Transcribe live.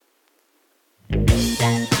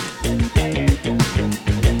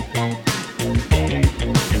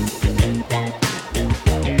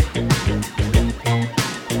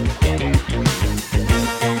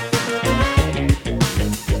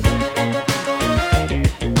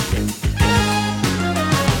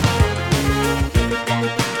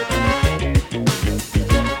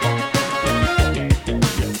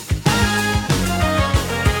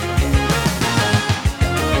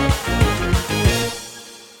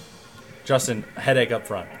Justin, headache up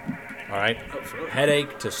front. All right?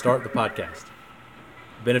 Headache to start the podcast.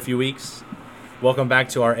 Been a few weeks. Welcome back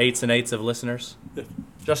to our 8s and 8s of listeners.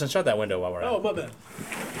 Justin, shut that window while we're out. Oh, my bad.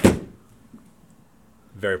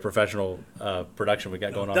 Very professional production we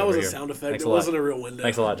got going on That over was a here. sound effect. Thanks It a lot. wasn't a real window.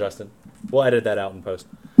 Thanks a lot, Justin. We'll edit that out in post.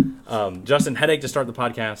 Justin, headache to start the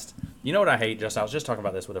podcast. You know what I hate, Justin? I was just talking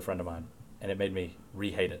about this with a friend of mine, and it made me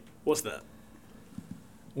re-hate it. What's that?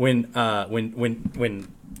 When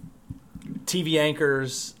TV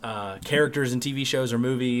anchors, characters in TV shows or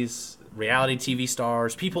movies, reality TV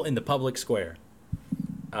stars, people in the public square,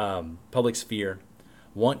 public sphere,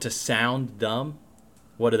 want to sound dumb,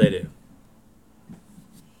 what do?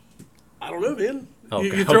 I don't know, man.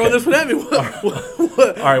 Okay. You're throwing Okay. this one at me.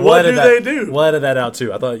 What All right, what do they do? We'll edit that out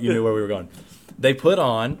too. I thought you knew where we were going. They put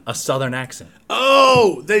on a Southern accent.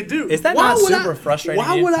 Oh, they do. Is that Why not would super frustrating to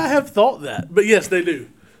Why you? would I have thought that? But yes, they do.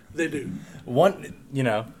 They do.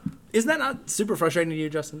 Isn't that not super frustrating to you,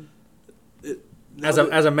 Justin? Now As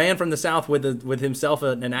that- a man from the South with himself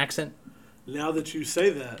an accent? Now that you say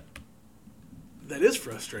that, that is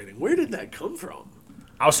frustrating. Where did that come from?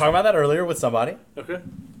 I was talking about that earlier with somebody. Okay.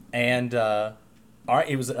 And all right,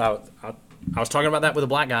 it was I was talking about that with a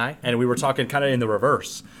black guy, and we were talking kind of in the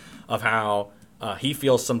reverse of how he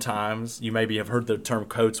feels sometimes. You maybe have heard the term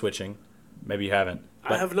code switching, maybe you haven't.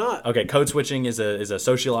 I have not. Okay, code switching is a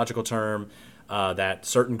sociological term that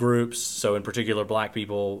certain groups, so in particular black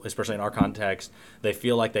people, especially in our context, they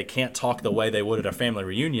feel like they can't talk the way they would at a family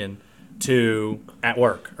reunion to at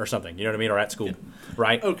work or something. You know what I mean, or at school,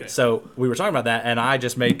 right? Okay. So we were talking about that, and I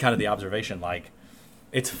just made kind of the observation like.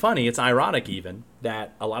 It's funny, it's ironic even,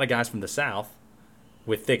 that a lot of guys from the South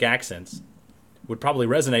with thick accents would probably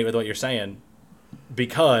resonate with what you're saying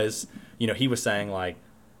because, he was saying, like,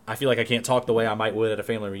 I feel like I can't talk the way I might would at a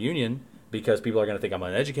family reunion because people are going to think I'm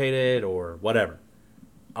uneducated or whatever.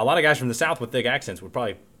 A lot of guys from the South with thick accents would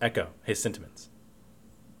probably echo his sentiments.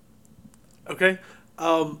 Okay.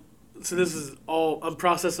 So this is all, I'm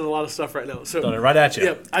processing a lot of stuff right now. So Throwing it right at you.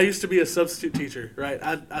 Yeah, I used to be a substitute teacher, right?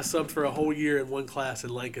 I subbed for a whole year in one class in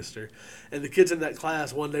Lancaster. And the kids in that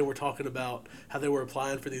class one day were talking about how they were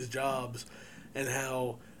applying for these jobs and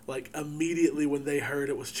how, like, immediately when they heard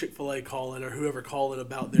it was Chick-fil-A calling or whoever calling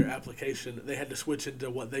about their application, they had to switch into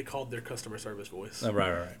what they called their customer service voice. Oh,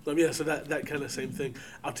 right. Yeah, so that kind of same thing.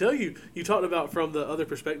 I'll tell you, you talked about from the other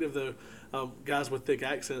perspective, though, guys with thick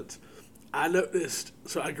accents. I noticed,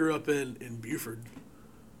 so I grew up in Buford.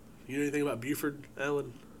 You know anything about Buford,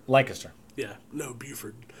 Alan? Lancaster. Yeah, no,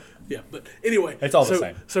 Buford. Yeah, but anyway. It's all the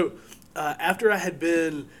same. So after I had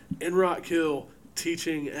been in Rock Hill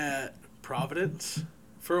teaching at Providence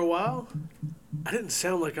for a while, I didn't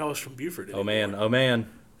sound like I was from Buford anymore. Oh, man.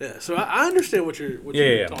 Yeah, so I understand what you're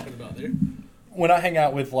talking about there. When I hang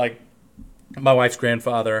out with, like, my wife's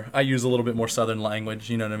grandfather, I use a little bit more Southern language,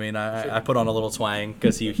 you know what I mean? I put on a little twang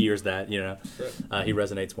because he hears that, He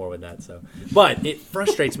resonates more with that. So, but it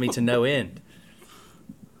frustrates me to no end.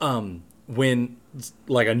 When,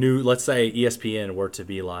 like, a new, let's say ESPN were to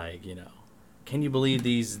be like, can you believe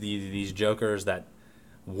these jokers that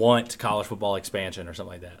want college football expansion or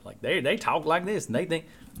something like that? Like, they talk like this, and they think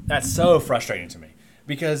that's so frustrating to me.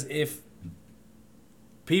 Because if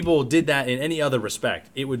people did that in any other respect,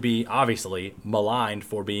 it would be obviously maligned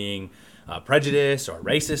for being prejudiced or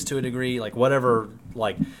racist to a degree, like whatever,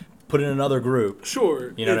 like put in another group.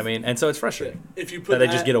 Sure. You know what I mean? And so it's frustrating if you put that they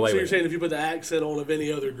just get away so with you're saying it. if you put the accent on of any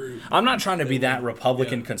other group. I'm not trying to be that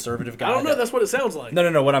Republican conservative guy. I don't know. That's what it sounds like.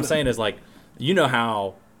 No. What I'm saying is, like,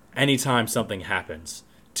 how anytime something happens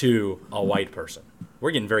to a white person,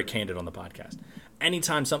 we're getting very candid on the podcast.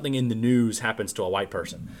 Anytime something in the news happens to a white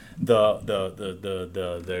person,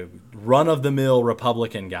 the run-of-the-mill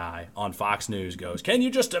Republican guy on Fox News goes, "Can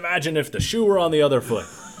you just imagine if the shoe were on the other foot?"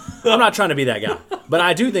 I'm not trying to be that guy, but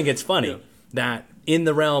I do think it's funny that in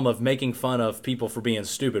the realm of making fun of people for being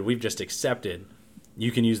stupid, we've just accepted you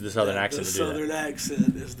can use the Southern accent to do that. The Southern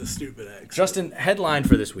accent is the stupid accent. Justin, headline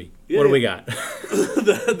for this week. What do we got?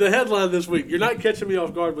 the headline this week. You're not catching me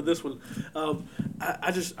off guard with this one.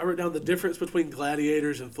 I wrote down the difference between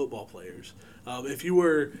gladiators and football players. If you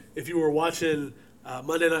were watching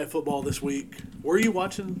Monday Night Football this week, were you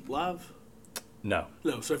watching live? No.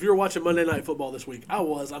 No. So if you were watching Monday Night Football this week, I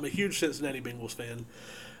was. I'm a huge Cincinnati Bengals fan.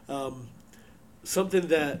 Something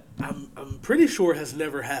that I'm pretty sure has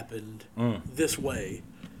never happened this way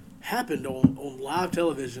happened on live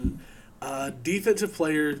television. A defensive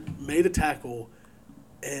player made a tackle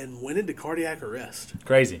and went into cardiac arrest.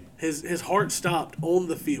 Crazy. His heart stopped on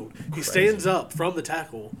the field. He stands up from the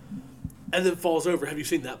tackle and then falls over. Have you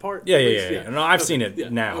seen that part? Yeah. No, I've seen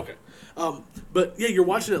it now. Okay. But yeah, you're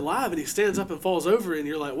watching it live and he stands up and falls over and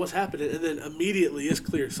you're like, what's happening? And then immediately it's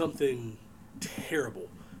clear something terrible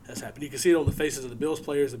has happened. You can see it on the faces of the Bills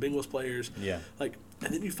players, the Bengals players. Yeah. And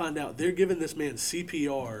then you find out they're giving this man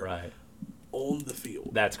CPR on the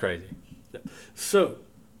field. That's crazy. So,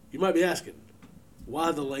 you might be asking,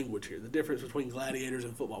 why the language here? The difference between gladiators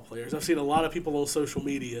and football players. I've seen a lot of people on social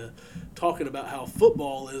media talking about how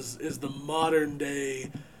football is the modern day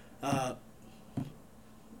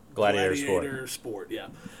gladiator sport. Yeah.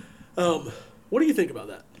 What do you think about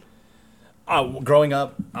that? Growing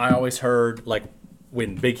up, I always heard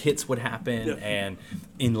when big hits would happen, and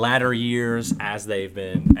in latter years, as they've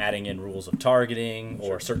been adding in rules of targeting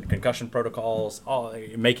or certain concussion protocols,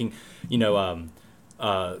 making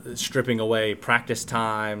stripping away practice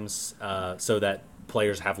times so that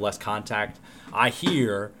players have less contact. I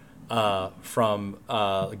hear from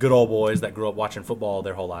good old boys that grew up watching football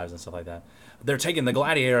their whole lives and stuff like that. They're taking the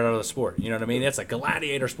gladiator out of the sport. You know what I mean? It's a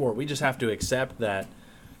gladiator sport. We just have to accept that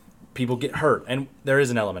people get hurt, and there is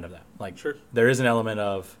an element of that. There is an element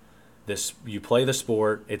of this. You play the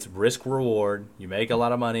sport. It's risk reward. You make a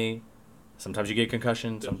lot of money. Sometimes you get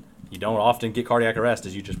concussions. You don't often get cardiac arrest,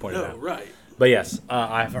 as you just pointed out. Right. But yes,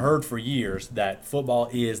 I've heard for years that football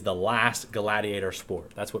is the last gladiator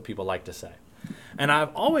sport. That's what people like to say. And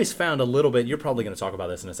I've always found a little bit, you're probably going to talk about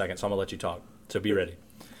this in a second, so I'm going to let you talk, so be ready.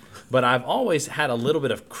 But I've always had a little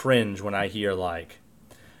bit of cringe when I hear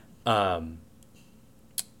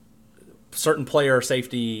certain player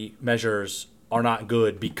safety measures are not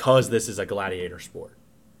good because this is a gladiator sport.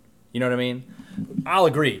 You know what I mean? I'll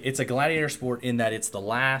agree. It's a gladiator sport in that it's the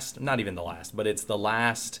last, not even the last, but it's the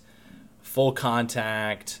last full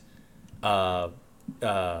contact, what's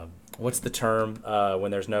the term when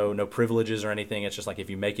there's no privileges or anything? It's just like if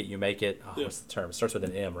you make it, you make it. What's the term? It starts with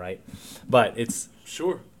an M, right? But it's...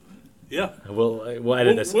 Sure. Yeah. We'll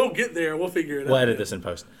edit this. We'll get there. We'll figure it out. We'll edit this in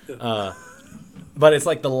post. But it's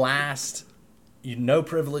like the last, no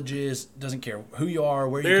privileges, doesn't care who you are,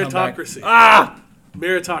 where you come back. Meritocracy.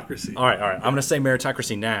 Meritocracy. All right. I'm going to say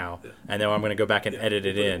meritocracy now, and then I'm going to go back and edit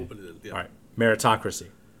it in. All right, meritocracy.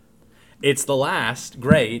 It's the last,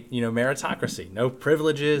 great, meritocracy. No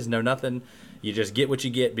privileges, no nothing. You just get what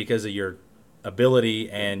you get because of your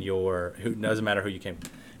ability and doesn't matter who you came.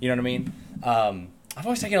 You know what I mean? I've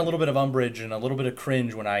always taken a little bit of umbrage and a little bit of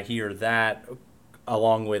cringe when I hear that,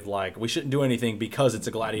 along with we shouldn't do anything because it's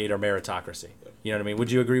a gladiator meritocracy. You know what I mean?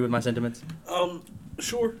 Would you agree with my sentiments?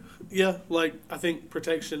 Sure. Yeah. I think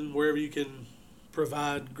protection wherever you can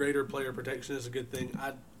provide greater player protection is a good thing.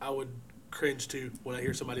 I would cringe too when I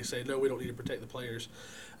hear somebody say, no, we don't need to protect the players.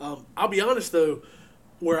 I'll be honest though,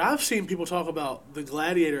 where I've seen people talk about the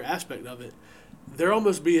gladiator aspect of it, they're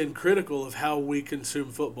almost being critical of how we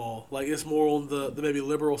consume football. It's more on the maybe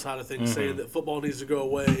liberal side of things, saying that football needs to go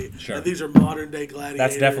away. Sure. And these are modern day gladiators.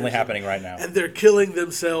 That's definitely happening right now. And they're killing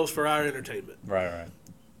themselves for our entertainment. Right.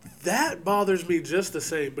 That bothers me just the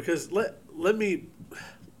same because let me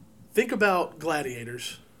think about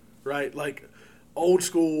gladiators, right? Old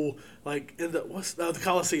school, in the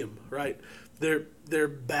Colosseum, right? They're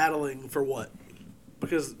battling for what?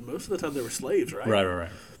 Because most of the time they were slaves, right? Right.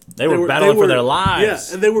 They were battling for their lives.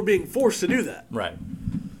 Yeah, and they were being forced to do that. Right.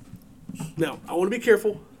 Now, I want to be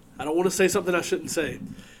careful. I don't want to say something I shouldn't say.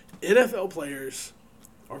 NFL players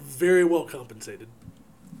are very well compensated.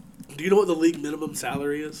 Do you know what the league minimum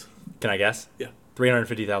salary is? Can I guess? Yeah.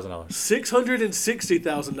 $350,000.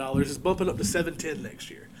 $660,000 is bumping up to $710 next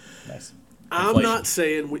year. Nice. I'm not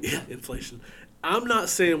saying inflation. I'm not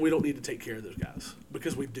saying we don't need to take care of those guys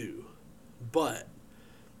because we do, but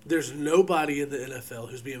there's nobody in the NFL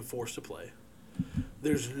who's being forced to play.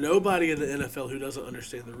 There's nobody in the NFL who doesn't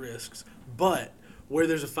understand the risks. But where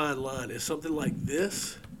there's a fine line is something like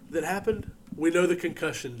this that happened. We know the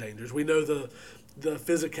concussion dangers. We know the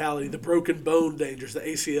physicality, the broken bone dangers, the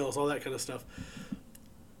ACLs, all that kind of stuff.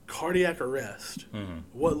 Cardiac arrest,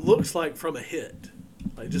 what looks like from a hit,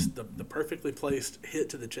 just the perfectly placed hit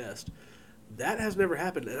to the chest, that has never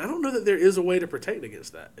happened. And I don't know that there is a way to protect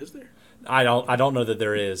against that. Is there? I don't know that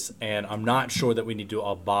there is, and I'm not sure that we need to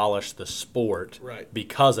abolish the sport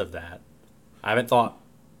because of that. I haven't thought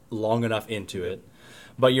long enough into it,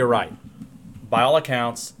 but you're right. By all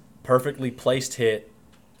accounts, perfectly placed hit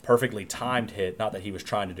perfectly timed hit. Not that he was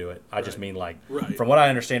trying to do it. I just mean like Right. from what I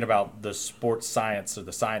understand about the sports science or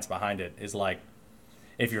the science behind it is like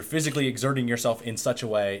if you're physically exerting yourself in such a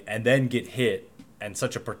way and then get hit in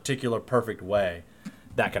such a particular perfect way,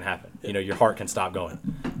 that can happen. You know, your heart can stop going.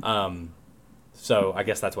 So I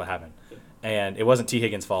guess that's what happened. And it wasn't T.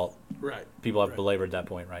 Higgins' fault. Right. People have belabored that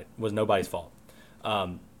point, right? It was nobody's fault.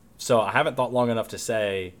 So I haven't thought long enough to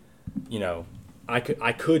say, you know, I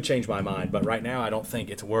could change my mind, but right now I don't think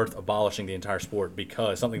it's worth abolishing the entire sport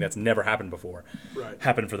because something that's never happened before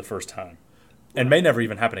happened for the first time, and may never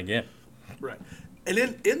even happen again. Right. And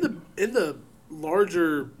in the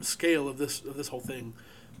larger scale of this whole thing,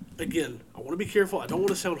 again, I want to be careful. I don't want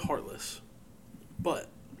to sound heartless, but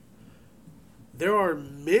there are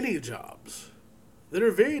many jobs that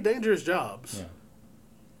are very dangerous jobs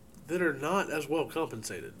that are not as well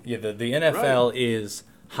compensated. Yeah, the NFL is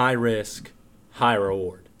high risk, high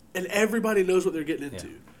reward. And everybody knows what they're getting into.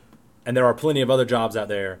 Yeah. And there are plenty of other jobs out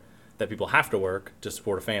there that people have to work to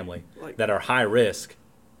support a family that are high risk,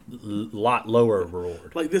 lot lower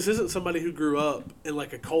reward. Like, this isn't somebody who grew up in,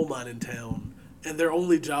 like, a coal mine in town, and their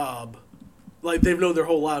only job, like, they've known their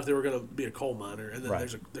whole lives they were going to be a coal miner, and then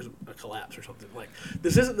there's a collapse or something. Like,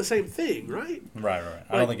 this isn't the same thing, right? Right.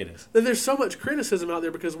 I don't think it is. Then there's so much criticism out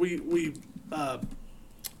there because we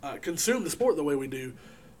consume the sport the way we do.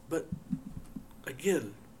 But,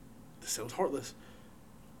 again, this sounds heartless.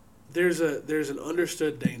 There's an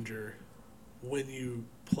understood danger when you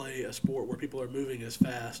play a sport where people are moving as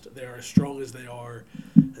fast, they are as strong as they are.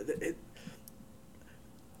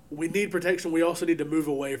 We need protection. We also need to move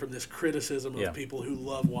away from this criticism of people who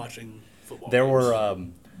love watching football.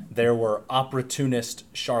 There were opportunist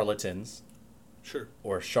charlatans,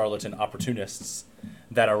 or charlatan opportunists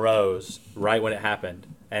that arose right when it happened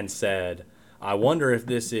and said, "I wonder if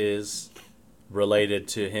this is related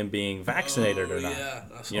to him being vaccinated or not." Yeah,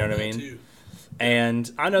 I saw you know what I mean? Too. And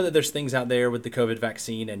I know that there's things out there with the COVID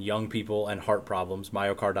vaccine and young people and heart problems,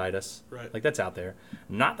 myocarditis. Right. Like, that's out there.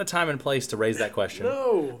 Not the time and place to raise that question.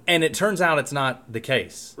 No. And it turns out it's not the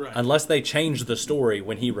case. Right. Unless they change the story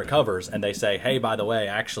when he recovers and they say, hey, by the way,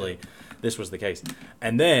 actually, this was the case.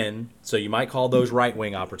 And then, so you might call those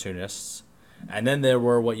right-wing opportunists. And then there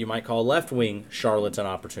were what you might call left-wing charlatan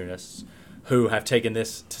opportunists who have taken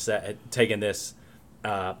this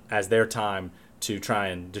as their time to try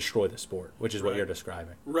and destroy the sport, which is what you're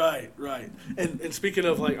describing. Right. And speaking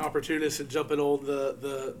of like opportunists and jumping on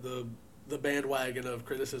the bandwagon of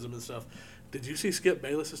criticism and stuff, did you see Skip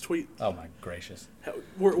Bayless's tweet? Oh my gracious!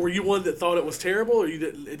 Were you one that thought it was terrible, or it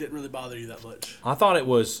didn't really bother you that much? I thought it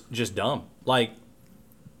was just dumb. Like,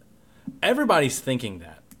 everybody's thinking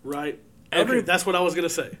that. Right. That's what I was gonna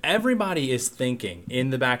say. Everybody is thinking in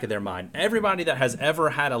the back of their mind. Everybody that has ever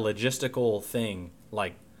had a logistical thing,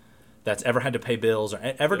 like that's ever had to pay bills or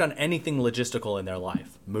ever done anything logistical in their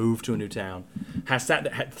life, moved to a new town, had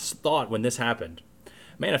thought when this happened,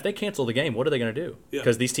 man, if they cancel the game, what are they going to do?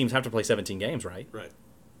 Because these teams have to play 17 games, right? Right.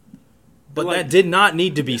 But that did not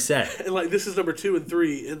need to be said. And like, this is number 2 and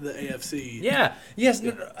 3 in the AFC. Yeah. Yes.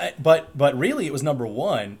 Yeah. But really, it was number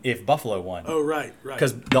 1 if Buffalo won. Oh, right.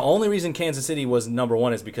 Because the only reason Kansas City was number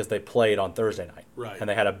 1 is because they played on Thursday night. Right. And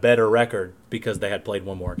they had a better record because they had played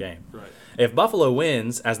one more game. Right. If Buffalo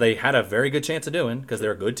wins, as they had a very good chance of doing, because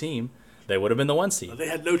they're a good team, they would have been the 1 seed. They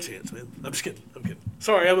had no chance, man. I'm just kidding.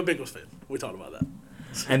 Sorry, I'm a Bengals fan. We talked about that.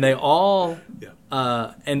 And they all,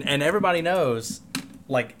 and everybody knows,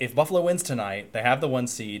 like, if Buffalo wins tonight, they have the 1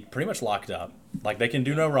 seed pretty much locked up. Like, they can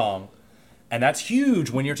do no wrong. And that's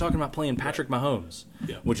huge when you're talking about playing Patrick Mahomes.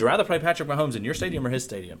 Yeah. Would you rather play Patrick Mahomes in your stadium or his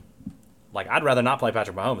stadium? Like, I'd rather not play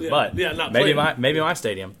Patrick Mahomes, but maybe my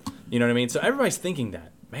stadium. You know what I mean? So everybody's thinking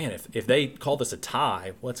that. Man, if they call this a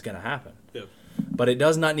tie, what's going to happen? Yeah. But it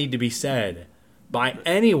does not need to be said by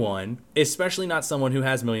anyone, especially not someone who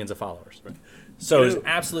has millions of followers. Right. So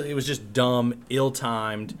it was just dumb,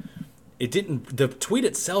 ill-timed. The tweet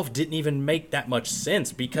itself didn't even make that much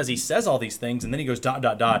sense because he says all these things and then he goes ...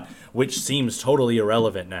 which seems totally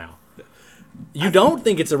irrelevant now. You don't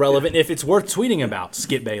think it's irrelevant if it's worth tweeting about,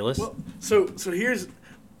 Skip Bayless. Well, so here's,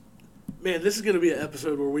 man, this is going to be an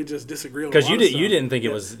episode where we just disagree on. Because you didn't think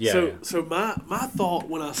it was. Yeah. So my thought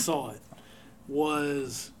when I saw it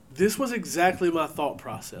was this was exactly my thought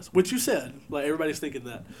process, which you said, like everybody's thinking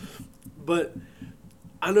that, but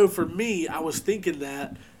I know for me, I was thinking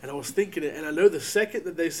that, and I was thinking it, and I know the second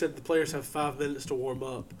that they said the players have 5 minutes to warm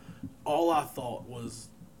up, all I thought was,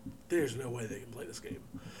 there's no way they can play this game.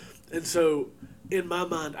 And so, in my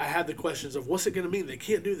mind, I had the questions of, what's it going to mean? They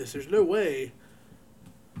can't do this. There's no way.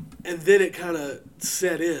 And then it kind of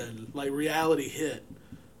set in, like reality hit.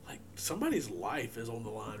 Like, somebody's life is on the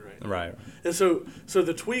line right now. Right. And so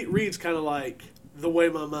the tweet reads kind of like the way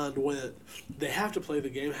my mind went. They have to play the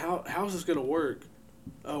game. How is this going to work?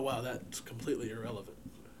 Oh, wow, that's completely irrelevant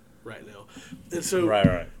right now. And so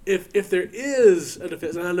Right. if there is a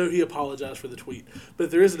defense, and I know he apologized for the tweet, but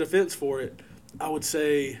if there is a defense for it, I would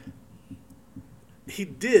say he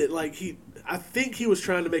did. I think he was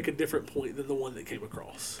trying to make a different point than the one that came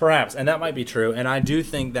across. Perhaps, and that might be true. And I do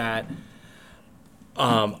think that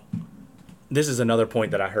this is another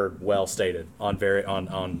point that I heard well stated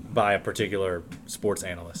on by a particular sports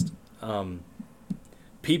analyst.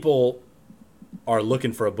 People are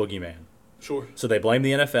looking for a boogeyman. Sure. So they blame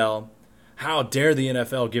the NFL. How dare the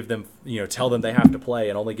NFL give them, tell them they have to play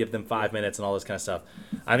and only give them 5 minutes and all this kind of stuff.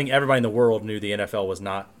 I think everybody in the world knew the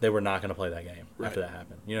NFL they were not going to play that game after that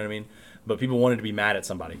happened. You know what I mean? But people wanted to be mad at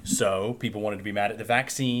somebody. So people wanted to be mad at the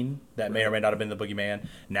vaccine that may or may not have been the boogeyman.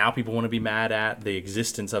 Now people want to be mad at the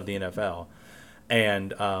existence of the NFL.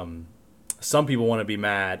 And some people want to be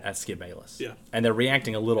mad at Skip Bayless. Yeah. And they're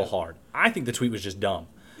reacting a little hard. I think the tweet was just dumb.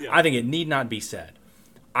 Yeah. I think it need not be said.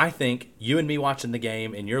 I think you and me watching the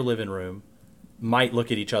game in your living room might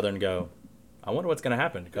look at each other and go, I wonder what's going to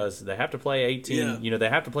happen because they have to play 18, they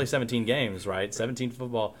have to play 17 games, right? 17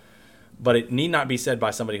 football. But it need not be said by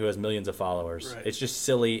somebody who has millions of followers. Right. It's just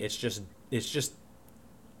silly. It's just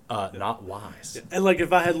not wise. And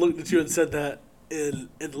if I had looked at you and said that in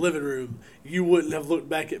the living room, you wouldn't have looked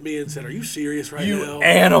back at me and said, "Are you serious right now? You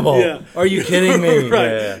animal! Yeah. Are you kidding me?"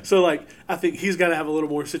 Right. Yeah. So I think he's got to have a little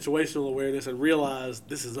more situational awareness and realize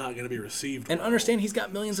this is not going to be received And well. understand he's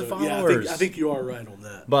got millions of Yeah, followers. I think you are right on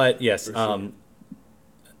that. But yes, For sure.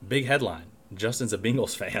 big headline. Justin's a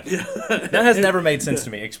Bengals fan. Yeah. That has never made sense to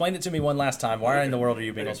me. Explain it to me one last time. Why in the world are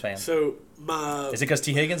you a Bengals fan? So Is it because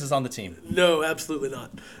T. Higgins is on the team? no, absolutely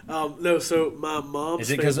not. No, so my mom's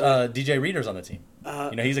Is it because family- DJ Reader's on the team?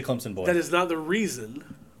 He's a Clemson boy. That is not the reason.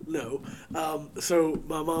 No. So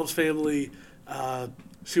my mom's family,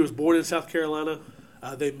 she was born in South Carolina.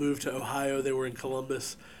 They moved to Ohio. They were in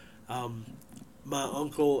Columbus. My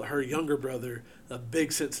uncle, her younger brother, a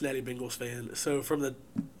big Cincinnati Bengals fan. So from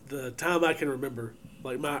the time I can remember,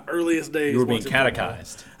 my earliest days, You were being watching football,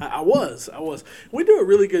 catechized. I was. We do a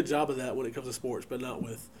really good job of that when it comes to sports, but not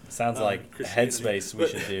with Sounds like Christianity. Headspace we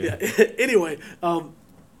should do. Yeah. Anyway,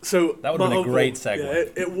 so That would my have been a uncle- great segue.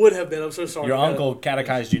 Yeah, it would have been. I'm so sorry. Your uncle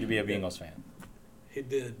catechized you to be a Bengals fan. He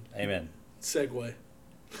did. Amen. Segue.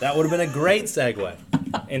 That would have been a great segue.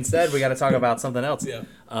 Instead, we got to talk about something else. Yeah.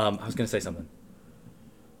 I was going to say something.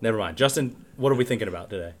 Never mind. Justin, what are we thinking about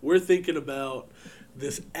today? We're thinking about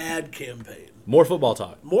this ad campaign. More football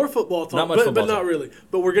talk. More football talk, Not much but football not talk. really.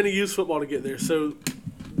 But we're going to use football to get there. So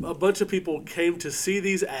a bunch of people came to see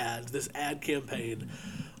these ads, this ad campaign,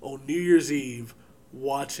 on New Year's Eve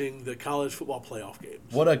watching the college football playoff games.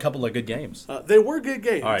 What a couple of good games. They were good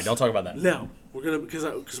games. All right, don't talk about that. No, we're gonna because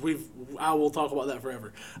I will talk about that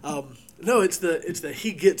forever. No, it's the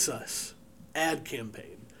He Gets Us ad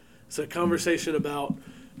campaign. It's a conversation about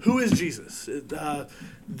who is Jesus.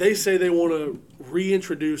 They say they want to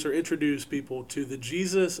reintroduce or introduce people to the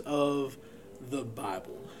Jesus of the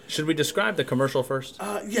Bible. Should we describe the commercial first?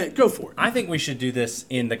 Yeah, go for it. I think we should do this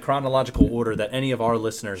in the chronological order that any of our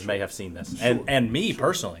listeners may have seen this. And me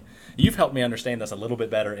personally. You've helped me understand this a little bit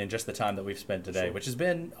better in just the time that we've spent today, which has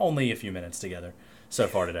been only a few minutes together so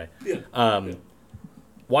far today. Yeah.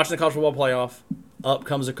 Watching the college football playoff, up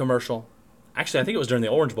comes a commercial. Actually, I think it was during the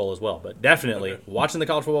Orange Bowl as well, but definitely watching the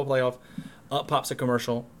college football playoff, up pops a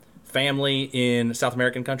commercial. Family in South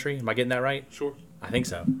American country. Am I getting that right? Sure. I think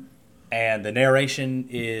so. And the narration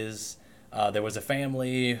is there was a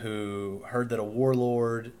family who heard that a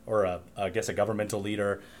warlord or I guess a governmental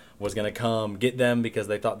leader was going to come get them because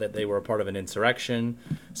they thought that they were a part of an insurrection.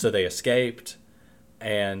 So they escaped,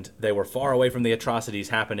 and they were far away from the atrocities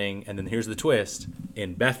happening. And then here's the twist,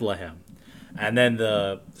 in Bethlehem. And then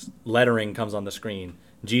the lettering comes on the screen.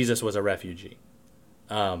 Jesus was a refugee.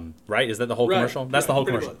 Right? Is that the whole Right. commercial? That's the whole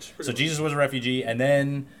Pretty commercial. much. Pretty So much. Jesus was a refugee, and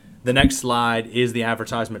then the next slide is the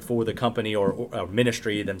advertisement for the company or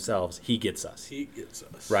ministry themselves. He Gets Us. He Gets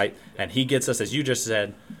Us. Right? And He Gets Us, as you just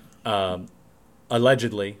said,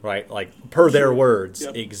 allegedly, right, like per their words,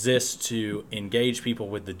 Yep. exists to engage people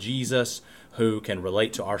with the Jesus who can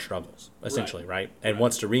relate to our struggles, essentially, right? And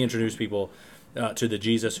wants to reintroduce people to the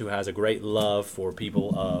Jesus who has a great love for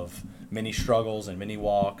people of many struggles and many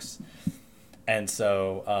walks. And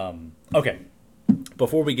so, okay,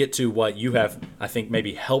 before we get to what you have, I think,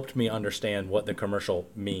 maybe helped me understand what the commercial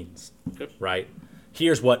means, Okay. right?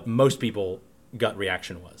 Here's what most people gut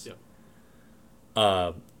reaction was.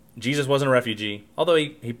 Yep. Jesus wasn't a refugee, although he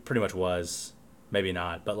pretty much was, maybe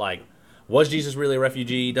not. But like, Was Jesus really a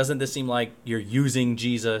refugee? Doesn't this seem like you're using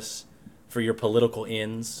Jesus for your political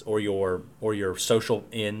ends or your social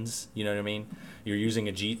ends? You know what I mean? You're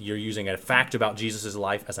using a fact about Jesus'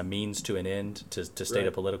 life as a means to an end to state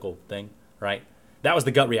a political thing, right? That was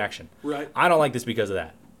the gut reaction. Right. I don't like this because of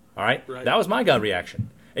that. All right? Right. That was my gut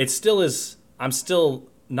reaction. It still is. I'm still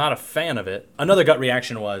not a fan of it. Another gut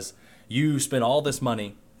reaction was you spent all this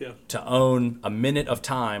money to own a minute of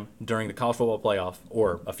time during the college football playoff,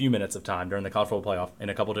 or a few minutes of time during the college football playoff in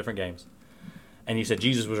a couple different games, and you said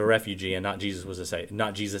Jesus was a refugee and not Jesus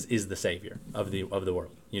is the savior of the world.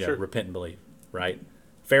 Sure. Repent and believe. Right?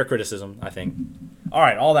 Fair criticism, I think. All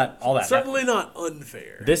right, all that. Certainly not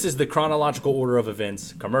unfair. This is the chronological order of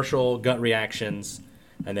events: commercial, gut reactions,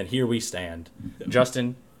 and then here we stand.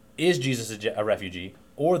 Justin, is Jesus a refugee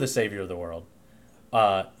or the savior of the world?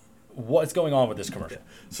 What's going on with this commercial?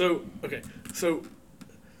 So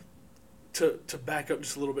to back up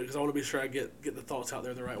just a little bit, because I want to be sure I get the thoughts out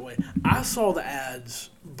there the right way. I saw the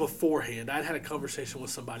ads beforehand. I'd had a conversation with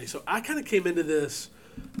somebody, so I kind of came into this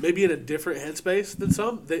maybe in a different headspace than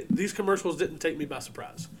some. These commercials didn't take me by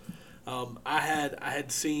surprise. I had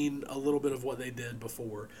seen a little bit of what they did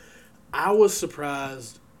before. I was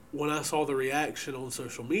surprised when I saw the reaction on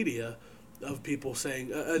social media of people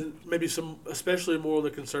saying, and maybe some, especially more on the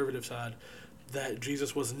conservative side, that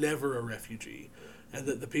Jesus was never a refugee, and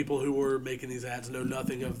that the people who were making these ads know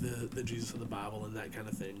nothing of the Jesus of the Bible and that kind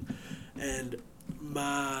of thing. And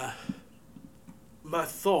my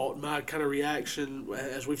thought, my kind of reaction,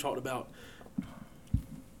 as we've talked about,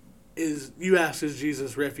 is you asked, is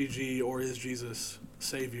Jesus refugee or is Jesus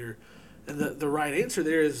savior? And the right answer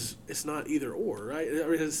there is it's not either or, right? I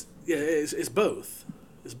mean, it's both.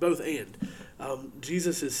 It's both and.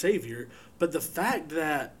 Jesus is savior, but the fact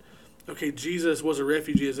that, okay, Jesus was a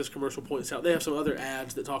refugee, as this commercial points out, they have some other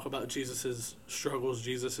ads that talk about Jesus's struggles,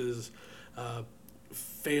 Jesus's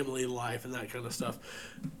family life, and that kind of stuff.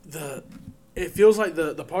 It feels like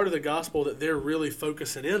the part of the gospel that they're really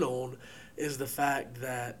focusing in on is the fact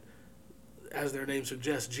that, as their name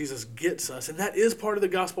suggests, Jesus gets us, and that is part of the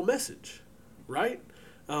gospel message, right?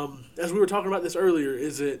 As we were talking about this earlier,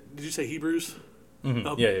 did you say Hebrews?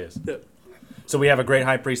 Mm-hmm. Yeah, it is. Yeah. So we have a great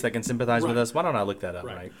high priest that can sympathize with us. Why don't I look that up,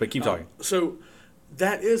 right? But keep talking. So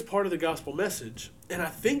that is part of the gospel message, and I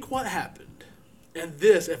think what happened, and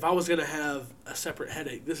this, if I was going to have a separate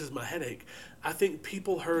headache, this is my headache, I think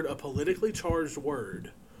people heard a politically charged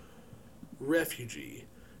word, refugee,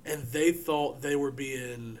 and they thought they were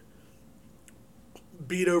being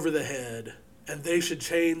beat over the head, and they should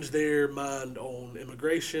change their mind on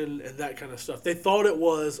immigration and that kind of stuff. They thought it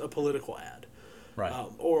was a political ad, right?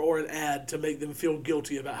 Or an ad to make them feel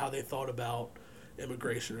guilty about how they thought about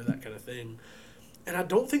immigration or that kind of thing. And I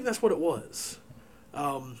don't think that's what it was.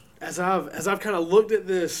 As I've kind of looked at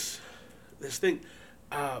this thing,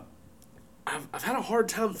 I've had a hard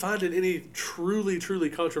time finding any truly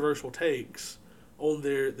controversial takes on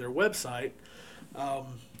their website. I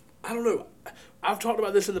don't know. I've talked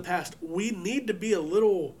about this in the past. We need to be a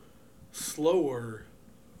little slower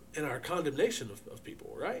in our condemnation of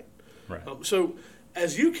people, right? Right. So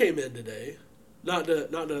as you came in today, not to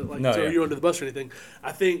throw you under the bus or anything,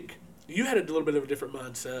 I think you had a little bit of a different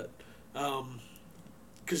mindset.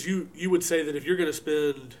 Because you would say that if you're going to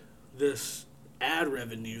spend this ad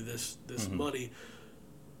revenue, this mm-hmm. money,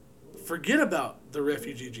 forget about the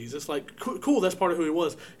refugee Jesus. Like, cool, that's part of who he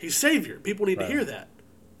was. He's Savior. People need to hear that.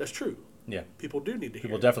 That's true. Yeah. People do need to hear it.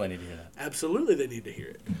 People definitely need to hear that. Absolutely they need to hear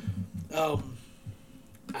it.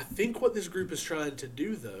 I think what this group is trying to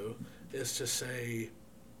do, though, is to say,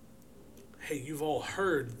 hey, you've all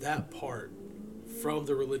heard that part from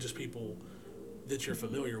the religious people that you're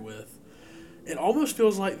familiar with. It almost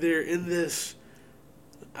feels like they're in this,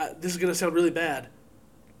 this is going to sound really bad,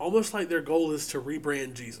 almost like their goal is to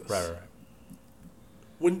rebrand Jesus. Right.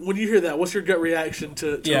 When you hear that, what's your gut reaction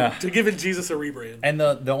to giving Jesus a rebrand? And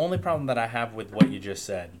the only problem that I have with what you just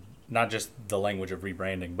said, not just the language of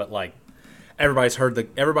rebranding, but like everybody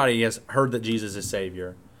has heard that Jesus is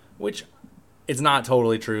Savior, which it's not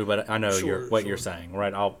totally true, but I know what you're saying,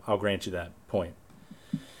 right? I'll grant you that point.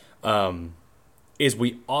 Is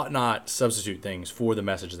we ought not substitute things for the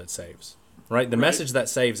message that saves, right? The message that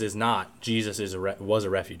saves is not Jesus was a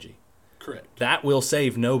refugee. Correct. That will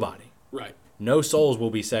save nobody. Right. No souls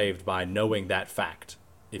will be saved by knowing that fact,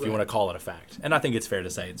 if you want to call it a fact. And I think it's fair to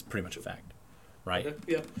say it's pretty much a fact, right?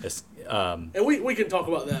 Okay. Yeah. And we can talk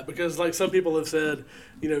about that because, like, some people have said,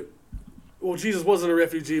 well, Jesus wasn't a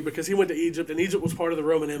refugee because he went to Egypt, and Egypt was part of the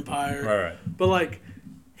Roman Empire. Right. But, like,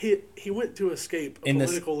 he went to escape a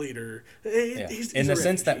political leader. He's in the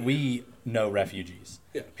sense that refugee. we know refugees,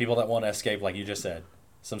 people that want to escape, like you just said,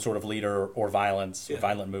 some sort of leader or violence or Yeah.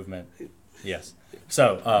 violent movement. Yes.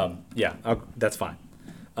 So, that's fine.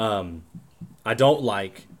 I don't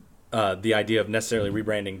like the idea of necessarily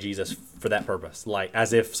rebranding Jesus for that purpose, like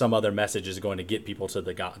as if some other message is going to get people to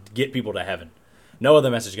get people to heaven. No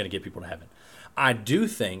other message is going to get people to heaven. I do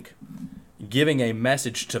think giving a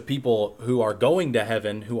message to people who are going to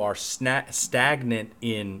heaven, who are stagnant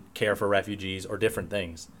in care for refugees or different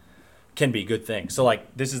things, can be good things. So,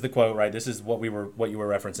 like, this is the quote, right? This is what you were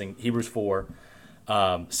referencing, Hebrews 4.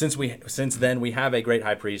 Since then we have a great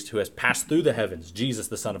high priest who has passed through the heavens, Jesus,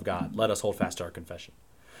 the Son of God. Let us hold fast to our confession.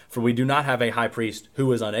 For we do not have a high priest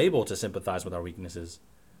who is unable to sympathize with our weaknesses,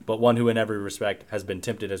 but one who in every respect has been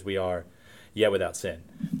tempted as we are, yet without sin.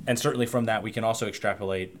 And certainly from that we can also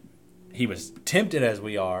extrapolate, he was tempted as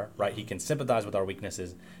we are, right? He can sympathize with our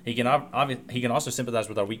weaknesses. He can also sympathize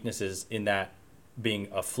with our weaknesses in that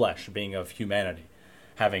being of flesh, being of humanity,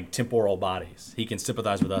 having temporal bodies. He can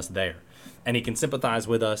sympathize with us there. And he can sympathize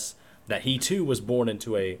with us that he too was born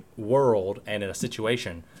into a world and in a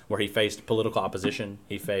situation where he faced political opposition.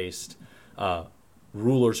 He faced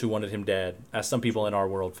rulers who wanted him dead, as some people in our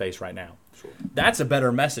world face right now. Sure. That's a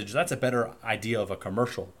better message. That's a better idea of a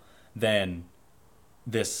commercial than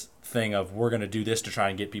this thing of we're going to do this to try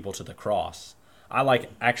and get people to the cross. I like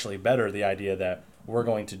actually better the idea that we're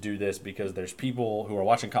going to do this because there's people who are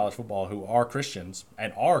watching college football who are Christians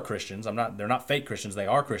and are Christians. They're not fake Christians. They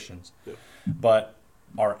are Christians, Yeah. but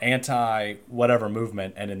are anti whatever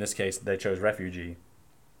movement. And in this case, they chose refugee,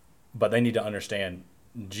 but they need to understand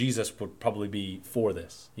Jesus would probably be for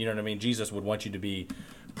this. You know what I mean? Jesus would want you to be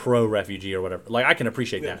pro refugee or whatever. Like, I can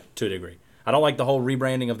appreciate that to a degree. I don't like the whole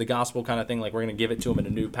rebranding of the gospel kind of thing. Like, we're going to give it to them in a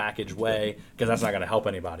new packaged way, because that's not going to help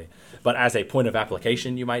anybody. But as a point of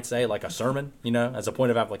application, you might say, like a sermon, as a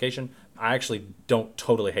point of application, I actually don't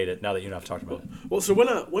totally hate it now that you and I have talked about it. Well, so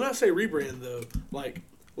when I say rebrand though, like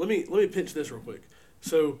let me pitch this real quick.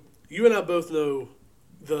 So you and I both know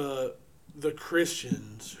the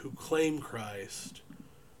Christians who claim Christ,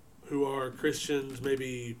 who are Christians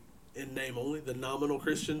maybe in name only, the nominal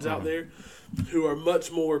Christians out there, who are much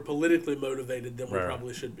more politically motivated than we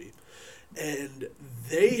probably should be. And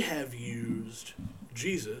they have used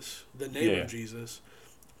Jesus, the name of Jesus,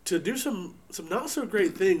 to do some not so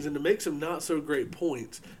great things and to make some not so great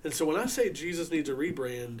points. And so when I say Jesus needs a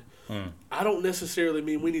rebrand, I don't necessarily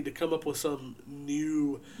mean we need to come up with some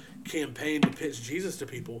new campaign to pitch Jesus to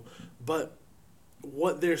people, but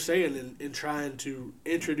what they're saying in trying to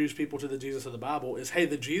introduce people to the Jesus of the Bible is, hey,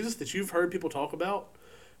 the Jesus that you've heard people talk about,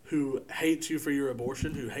 who hates you for your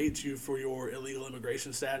abortion, who hates you for your illegal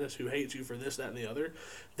immigration status, who hates you for this, that, and the other,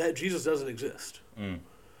 that Jesus doesn't exist.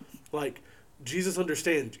 Like, Jesus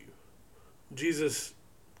understands you. Jesus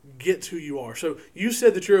gets who you are. So you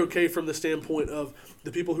said that you're okay from the standpoint of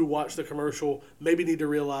the people who watch the commercial maybe need to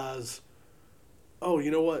realize, oh,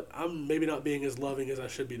 you know what? I'm maybe not being as loving as I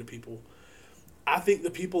should be to people. I think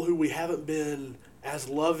the people who we haven't been as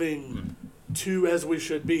loving to as we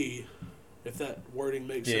should be, if that wording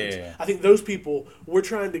makes sense. Yeah. I think those people, we're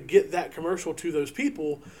trying to get that commercial to those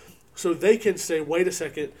people so they can say, wait a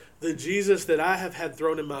second, the Jesus that I have had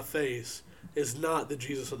thrown in my face is not the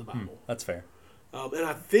Jesus of the Bible. That's fair. And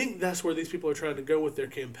I think that's where these people are trying to go with their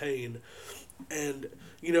campaign. And,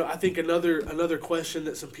 I think another question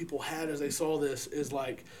that some people had as they saw this is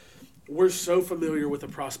like, we're so familiar with a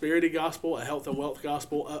prosperity gospel, a health and wealth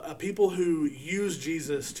gospel, a people who use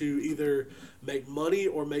Jesus to either make money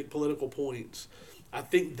or make political points. I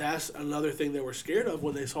think that's another thing they were scared of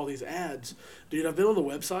when they saw these ads. Dude, I've been on the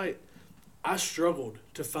website. I struggled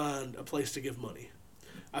to find a place to give money.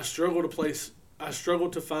 I struggled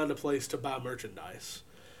to find a place to buy merchandise.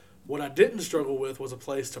 What I didn't struggle with was a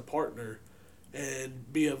place to partner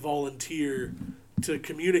and be a volunteer to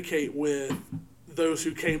communicate with those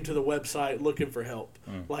who came to the website looking for help.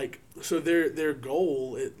 So their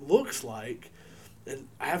goal, it looks like, and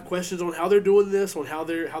I have questions on how they're doing this, on how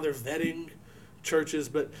they're vetting churches,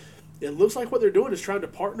 but it looks like what they're doing is trying to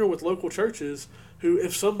partner with local churches who,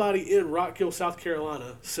 if somebody in Rock Hill, South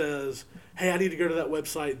Carolina says, hey, I need to go to that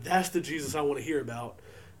website, that's the Jesus I want to hear about,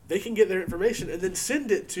 they can get their information and then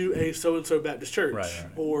send it to a so-and-so Baptist church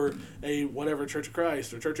or a whatever Church of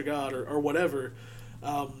Christ or Church of God or whatever,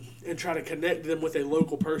 and try to connect them with a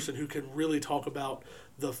local person who can really talk about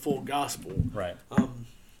the full gospel. Right.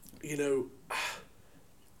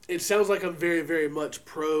 It sounds like I'm very, very much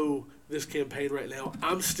pro this campaign right now.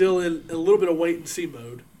 I'm still in a little bit of wait-and-see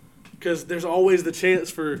mode because there's always the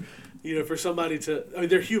chance for somebody to – I mean,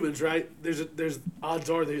 they're humans, right? There's odds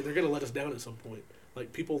are they're going to let us down at some point.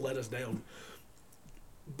 Like, people let us down.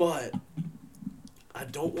 But I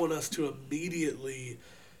don't want us to immediately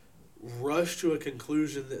rush to a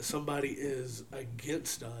conclusion that somebody is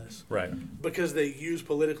against us Right. because they use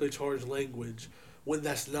politically charged language when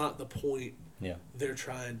that's not the point Yeah. they're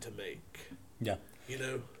trying to make. Yeah. You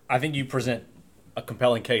know? I think you present a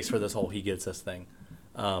compelling case for this whole "he gets us" thing.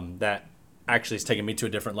 That actually has taken me to a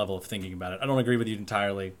different level of thinking about it. I don't agree with you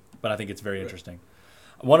entirely, but I think it's very interesting.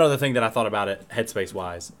 One other thing that I thought about it, headspace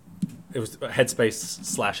wise, it was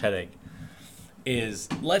headspace / headache, is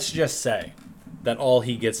let's just say that all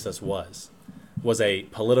 "he gets us" was a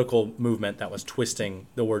political movement that was twisting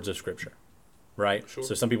the words of Scripture, right? Sure.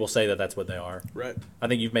 So some people say that that's what they are. Right. I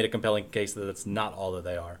think you've made a compelling case that it's not all that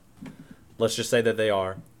they are. Let's just say that they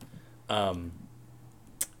are.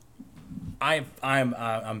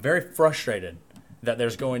 I'm very frustrated that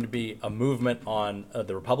there's going to be a movement on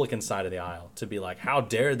the Republican side of the aisle to be like, how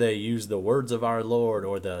dare they use the words of our Lord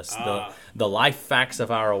or the life facts of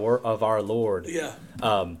our Lord? Yeah.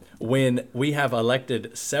 When we have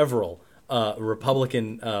elected several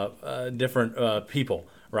Republican different people,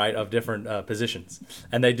 right, of different positions,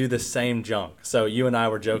 and they do the same junk. So you and I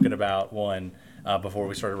were joking about one before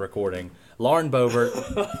we started recording. Lauren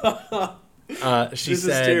Boebert. She This is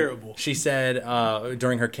said, terrible. She said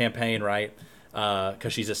during her campaign, right,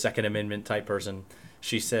 because she's a Second Amendment type person,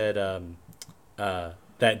 she said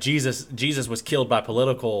that Jesus was killed by a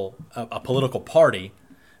political party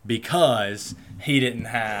because he didn't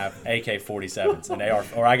have AK-47s and AR,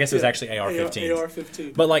 or I guess it was actually AR-15s.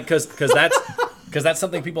 AR-15. But like, because that's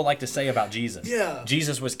something people like to say about Jesus. Yeah.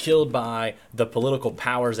 Jesus was killed by the political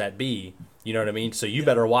powers that be. You know what I mean? So you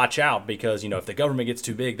better watch out because, if the government gets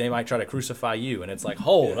too big, they might try to crucify you. And it's like,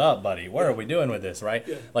 hold up, buddy. What are we doing with this, right?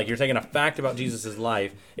 Yeah. Like you're taking a fact about Jesus'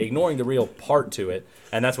 life, ignoring the real part to it.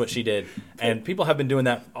 And that's what she did. And people have been doing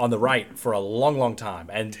that on the right for a long, long time.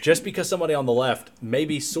 And just because somebody on the left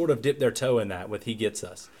maybe sort of dipped their toe in that with "he gets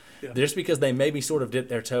us," just because they maybe sort of dipped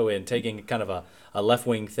their toe in taking kind of a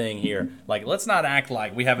left-wing thing here, like let's not act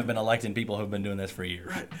like we haven't been electing people who've been doing this for years.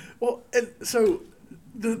 Right. Well, and so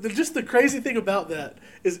just the crazy thing about that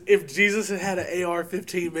is if Jesus had had an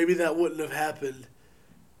AR-15, maybe that wouldn't have happened.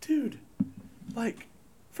 Dude, like,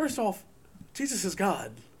 first off, Jesus is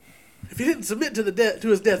God. If he didn't submit to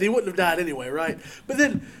his death, he wouldn't have died anyway, right? But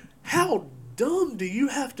then, how dumb do you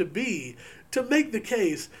have to be to make the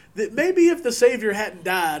case that maybe if the Savior hadn't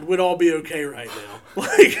died, we'd all be okay right now?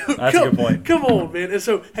 Like, That's a good point. Come on, man. And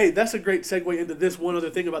so, hey, that's a great segue into this one other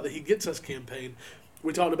thing about the "He Gets Us" campaign.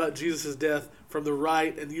 We talked about Jesus' death from the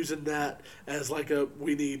right and using that as like a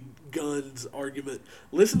 "we need guns" argument.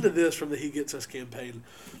 Listen to this from the "He Gets Us" campaign.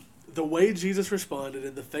 The way Jesus responded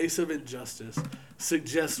in the face of injustice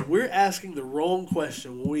suggests we're asking the wrong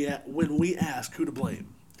question when we ask who to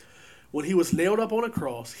blame. When he was nailed up on a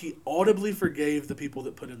cross, he audibly forgave the people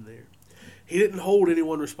that put him there. He didn't hold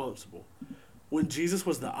anyone responsible. When Jesus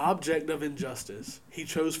was the object of injustice, he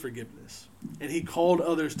chose forgiveness, and he called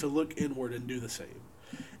others to look inward and do the same.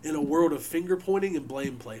 In a world of finger-pointing and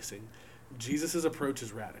blame-placing, Jesus' approach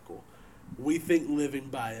is radical. We think living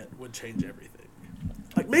by it would change everything.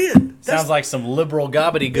 Like, man, Sounds like some liberal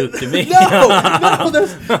gobbledygook to me. no,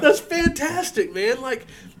 that's fantastic, man. Like,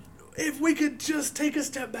 if we could just take a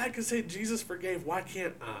step back and say Jesus forgave, why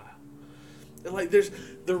can't I? And like, there's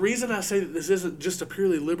the reason I say that this isn't just a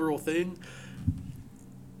purely liberal thing.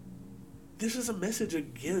 This is a message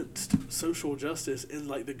against social justice in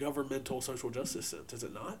like the governmental social justice sense, is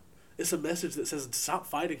it not? It's a message that says stop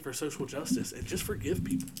fighting for social justice and just forgive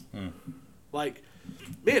people. Like,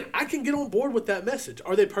 man, I can get on board with that message.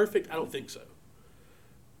 Are they perfect? I don't think so.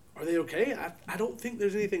 Are they okay? I don't think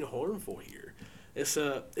there's anything harmful here. It's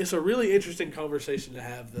a really interesting conversation to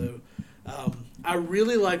have, though. I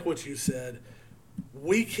really like what you said.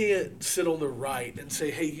 We can't sit on the right and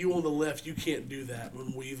say, hey, you on the left, you can't do that,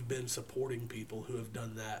 when we've been supporting people who have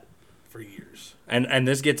done that for years. And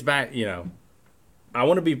this gets back, I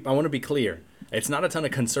want to be clear. It's not a ton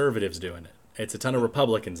of conservatives doing it. It's a ton of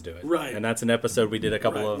Republicans do it. Right. And that's an episode we did a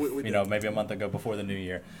couple of, We did. maybe a month ago before the new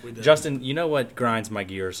year. We did. Justin, you know what grinds my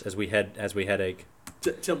gears as we headache?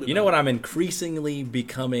 Tell me You know what I'm increasingly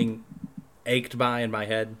becoming ached by in my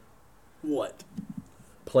head? What?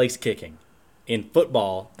 Place kicking. In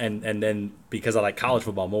football, and then because I like college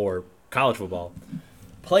football,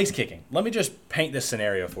 place kicking. Let me just paint this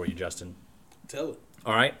scenario for you, Justin. Tell it.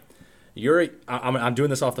 All right? I'm doing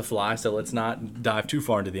this off the fly, so let's not dive too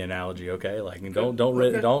far into the analogy, okay? Like, don't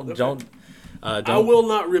I will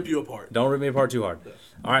not rip you apart. Don't rip me apart too hard.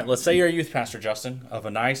 All right, let's say you're a youth pastor, Justin, of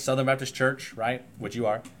a nice Southern Baptist church, right? Which you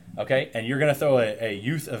are, okay? And you're going to throw a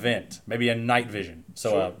youth event, maybe a night vision,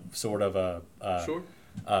 so Sure.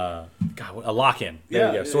 a lock-in.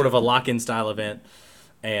 There you go, sort of a lock-in style event,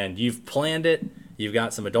 and you've planned it. You've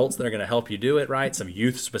got some adults that are going to help you do it, right? Some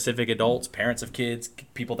youth-specific adults, parents of kids,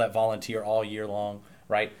 people that volunteer all year long,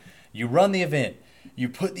 right? You run the event. You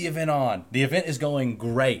put the event on. The event is going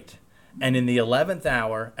great. And in the 11th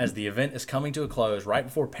hour, as the event is coming to a close, right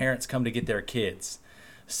before parents come to get their kids,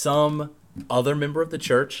 some other member of the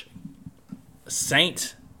church,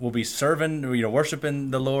 saint, will be serving,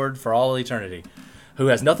 worshiping the Lord for all eternity, who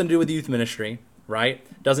has nothing to do with youth ministry, right?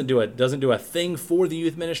 Doesn't do a thing for the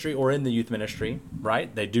youth ministry or in the youth ministry,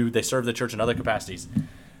 right? They serve the church in other capacities.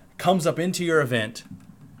 Comes up into your event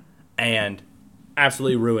and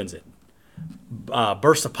absolutely ruins it.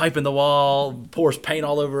 Bursts a pipe in the wall, pours paint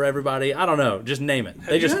all over everybody. I don't know, just name it.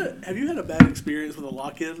 Have you had a bad experience with a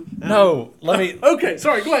lock-in? No, let me. Okay,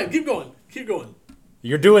 sorry. Go ahead. Keep going.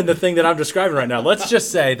 You're doing the thing that I'm describing right now. Let's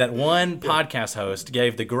just say that one podcast host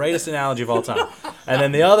gave the greatest analogy of all time. And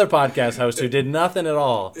then the other podcast host who did nothing at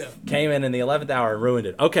all came in the 11th hour and ruined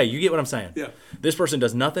it. Okay, you get what I'm saying. Yeah. This person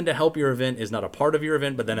does nothing to help your event, is not a part of your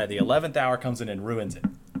event, but then at the 11th hour comes in and ruins it.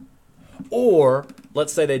 Or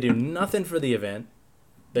let's say they do nothing for the event.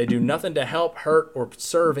 They do nothing to help, hurt, or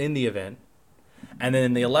serve in the event. And then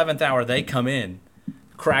in the 11th hour, they come in,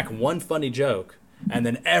 crack one funny joke, and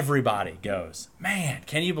then everybody goes, man,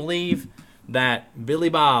 can you believe that Billy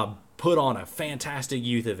Bob put on a fantastic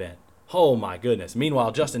youth event? Oh, my goodness.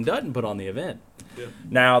 Meanwhile, Justin Dutton put on the event. Yeah.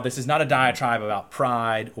 Now, this is not a diatribe about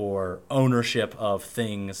pride or ownership of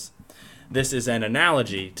things. This is an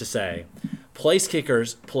analogy to say place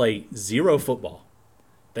kickers play zero football.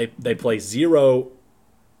 They play zero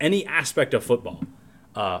any aspect of football.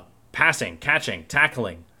 Passing, catching,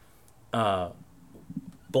 tackling,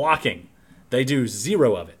 blocking. They do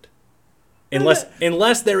zero of it.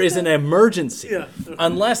 Unless there is an emergency. Yeah.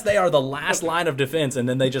 Unless they are the last line of defense and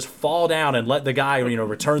then they just fall down and let the guy,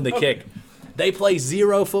 return the kick. They play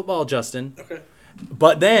zero football, Justin. Okay.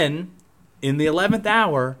 But then, in the 11th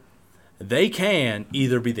hour, they can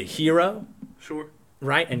either be the hero, Sure.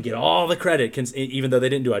 right, and get all the credit, even though they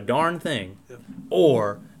didn't do a darn thing,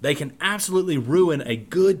 or they can absolutely ruin a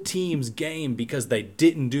good team's game because they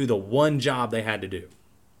didn't do the one job they had to do.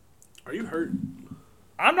 Are you hurt?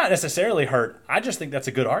 I'm not necessarily hurt. I just think that's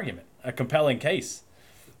a good argument, a compelling case.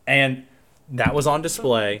 And that was on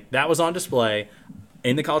display. That was on display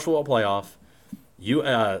in the college football playoff.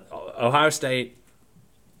 Ohio State,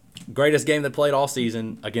 greatest game that played all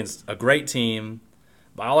season against a great team.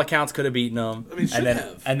 By all accounts, could have beaten them. I mean, should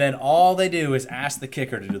have. And then all they do is ask the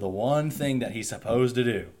kicker to do the one thing that he's supposed to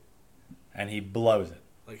do, and he blows it.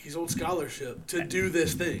 Like, he's on scholarship to do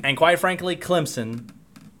this thing. And quite frankly, Clemson,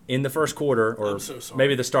 in the first quarter, or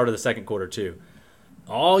maybe the start of the second quarter too,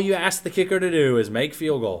 all you ask the kicker to do is make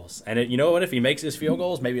field goals. And you know what? If he makes his field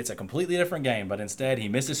goals, maybe it's a completely different game. But instead, he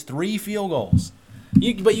misses 3 field goals.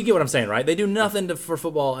 But you get what I'm saying, right? They do nothing for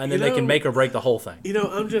football, and then they can make or break the whole thing.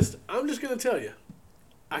 I'm just going to tell you,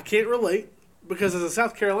 I can't relate because as a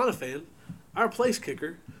South Carolina fan, our place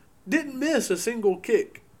kicker didn't miss a single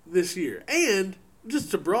kick this year. And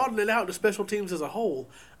just to broaden it out to special teams as a whole,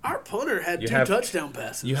 our punter had 2 touchdown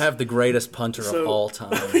passes. You have the greatest punter of all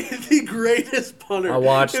time. The greatest punter. I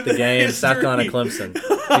watched the game, South Carolina Clemson.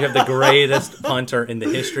 You have the greatest punter in the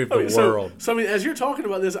history of the world. So, as you're talking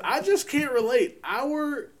about this, I just can't relate.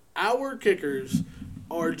 Our kickers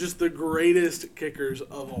are just the greatest kickers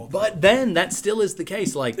of all time. But then that still is the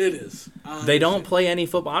case. Like, it is. They don't play any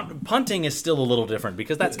football. Punting is still a little different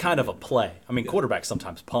because that's kind of a play. I mean, quarterbacks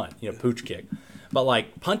sometimes punt, pooch kick. But,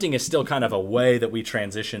 like, punting is still kind of a way that we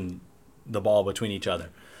transition the ball between each other.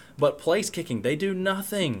 But place kicking, they do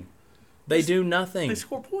nothing. They do nothing. They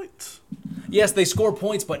score points. Yes, they score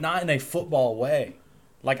points, but not in a football way.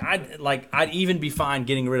 I'd even be fine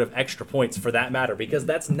getting rid of extra points for that matter because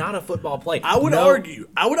that's not a football play. I would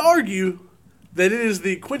argue that it is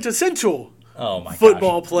the quintessential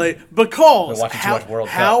football play because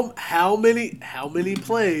how many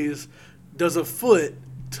plays does a foot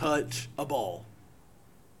touch a ball?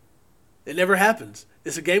 It never happens.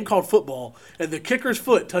 It's a game called football, and the kicker's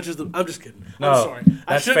foot touches the. I'm just kidding. I'm sorry.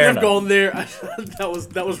 I shouldn't have gone there. That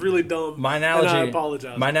was really dumb. My analogy. And I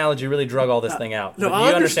apologize. My analogy really drug all this thing out. No, you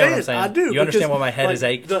I understand what I'm saying? I do. You understand why my head is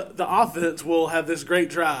ached? The offense will have this great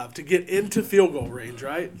drive to get into field goal range,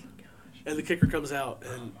 right? And the kicker comes out,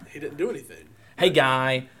 and he didn't do anything. Hey,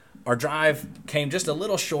 guy, our drive came just a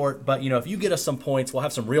little short, but if you get us some points, we'll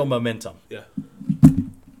have some real momentum. Yeah.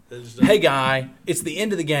 Hey, guy, it's the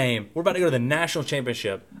end of the game. We're about to go to the national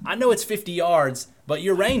championship. I know it's 50 yards, but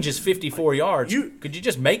your range is 54 yards. Could you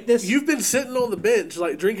just make this? You've been sitting on the bench,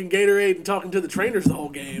 like, drinking Gatorade and talking to the trainers the whole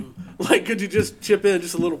game. Like, could you just chip in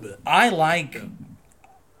just a little bit? I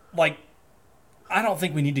don't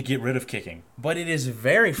think we need to get rid of kicking, but it is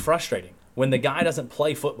very frustrating. when the guy doesn't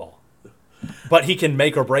play football, but he can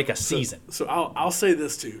make or break a season. So I'll say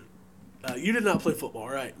this too. You did not play football,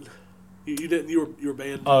 right? You didn't. You were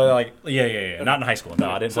banned. Oh, like yeah. Not in high school. No,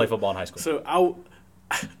 I didn't play football in high school. So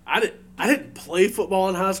I didn't play football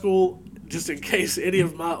in high school. Just in case any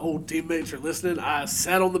of my old teammates are listening, I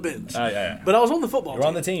sat on the bench. Yeah. But I was on the football team. You're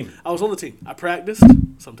on the team. I was on the team. I practiced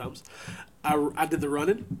sometimes. I did the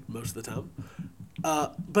running most of the time.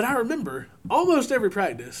 But I remember almost every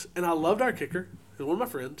practice, and I loved our kicker. He was one of my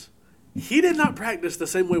friends. He did not practice the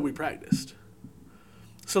same way we practiced.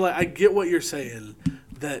 So, like, I get what you're saying,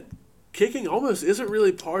 that kicking almost isn't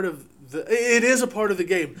really part of the – it is a part of the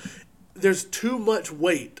game. There's too much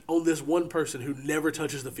weight on this one person who never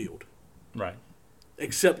touches the field. Right.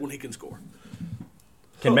 Except when he can score.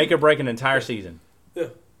 Can make or break an entire season. Yeah.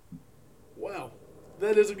 Wow.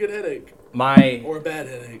 That is a good headache. Or a bad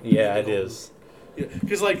headache. Yeah, it is.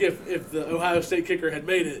 Because, like, if the Ohio State kicker had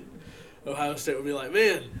made it, Ohio State would be like,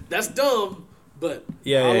 man, that's dumb, but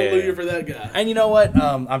hallelujah for that guy. And you know what?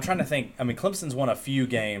 I'm trying to think. I mean, Clemson's won a few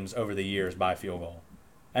games over the years by field goal.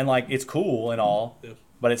 And, like, it's cool and all. Yeah.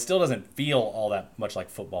 But it still doesn't feel all that much like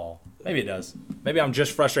football. Maybe it does. Maybe I'm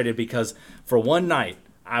just frustrated because for one night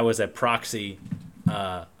I was a proxy.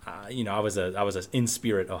 I was a in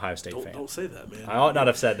spirit Ohio State fan. Don't say that, man. I ought not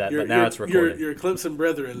have said that, but now it's recorded. Your Clemson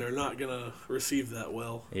brethren are not gonna receive that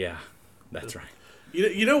well. Yeah, that's right.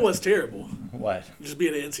 You know what's terrible? What? Just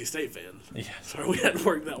being an NC State fan. Yeah. Sorry, we hadn't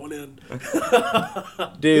worked that one in.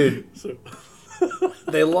 Dude.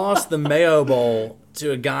 They lost the Mayo Bowl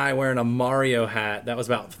to a guy wearing a Mario hat that was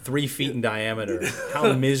about 3 feet in diameter.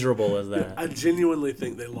 How miserable is that? I genuinely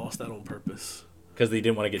think they lost that on purpose. Because they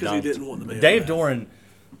didn't want to get dunked. Because he didn't want the Mayo Dave hat. Doran,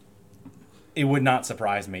 it would not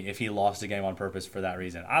surprise me if he lost a game on purpose for that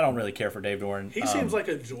reason. I don't really care for Dave Doran. He seems like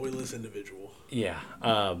a joyless individual. Yeah,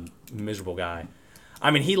 miserable guy. I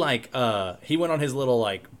mean, he went on his little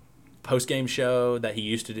like post-game show that he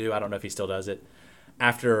used to do. I don't know if he still does it.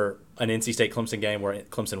 After an NC State Clemson game where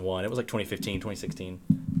Clemson won, it was like 2015, 2016.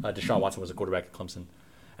 Deshaun Watson was a quarterback at Clemson.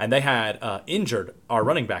 And they had injured our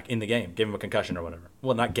running back in the game, gave him a concussion or whatever.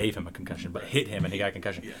 Well, not gave him a concussion, but hit him and he got a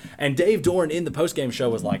concussion. Yeah. And Dave Doran in the postgame show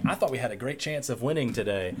was like, I thought we had a great chance of winning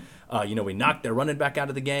today. We knocked their running back out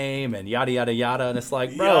of the game and yada, yada, yada. And it's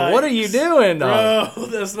like, bro, Yikes. What are you doing? Bro,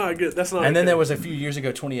 that's not good. That's not And then there was a few years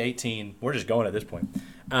ago, 2018. We're just going at this point.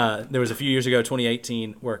 There was a few years ago,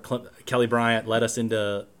 2018, where Kelly Bryant led us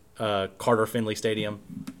into Carter Finley Stadium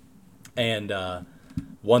and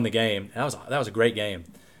won the game. That was a great game.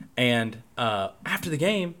 And after the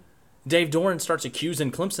game, Dave Doran starts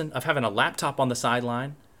accusing Clemson of having a laptop on the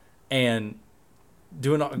sideline and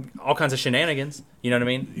doing all kinds of shenanigans. You know what I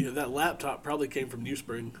mean? Yeah, that laptop probably came from New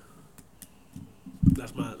Spring.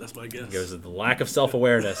 That's my guess. It goes to the lack of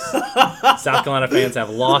self-awareness. South Carolina fans have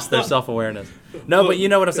lost their self-awareness. No, but you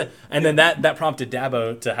know what I'm saying. And then that prompted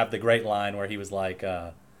Dabo to have the great line where he was like,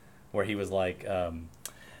 yeah,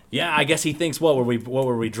 I guess he thinks what were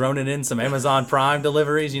we droning in some Amazon Prime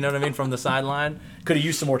deliveries, you know what I mean, from the sideline? Could have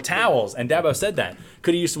used some more towels. And Dabo said that.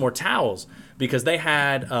 Could have used some more towels because they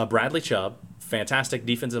had Bradley Chubb, fantastic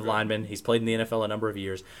defensive lineman. He's played in the NFL a number of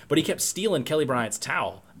years, but he kept stealing Kelly Bryant's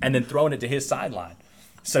towel and then throwing it to his sideline.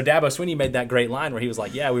 So Dabo Swinney made that great line where he was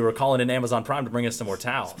like, yeah, we were calling in Amazon Prime to bring us some more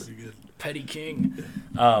towels. That's pretty good. Petty King.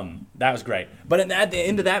 That was great. But at the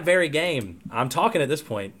end of that very game, I'm talking at this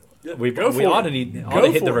point, yeah, we ought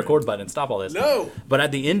to hit the record button and stop all this. No. But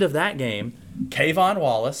at the end of that game, Kayvon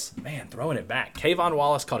Wallace, man, throwing it back. Kayvon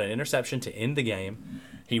Wallace caught an interception to end the game.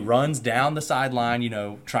 He runs down the sideline,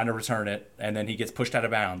 trying to return it, and then he gets pushed out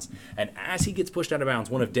of bounds. And as he gets pushed out of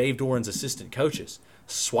bounds, one of Dave Doran's assistant coaches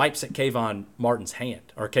swipes at Kayvon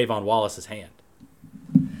Wallace's hand.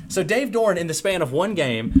 So Dave Doran, in the span of one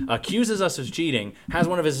game, accuses us of cheating, has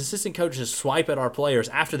one of his assistant coaches swipe at our players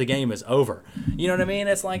after the game is over. You know what I mean?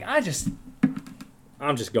 It's like, I'm just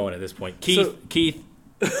going at this point. Keith, Keith,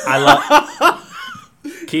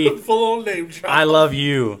 full on name drop. I love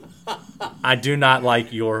you. I do not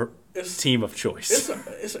like your team of choice.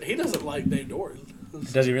 He doesn't like Dave Doran.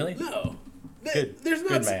 Does he really? No. Good.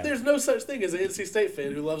 There's no such thing as an NC State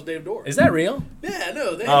fan who loves Dave Doran. Is that real? Yeah,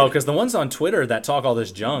 no. Because the ones on Twitter that talk all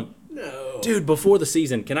this junk. No. Dude, before the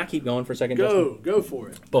season, can I keep going for a second? Go for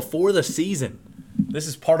it. Before the season, this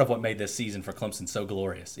is part of what made this season for Clemson so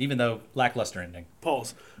glorious, even though lackluster ending.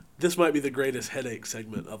 Pause. This might be the greatest headache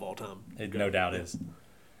segment of all time. It no doubt is.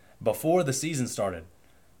 Before the season started,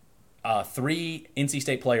 3 NC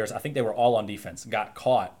State players, I think they were all on defense, got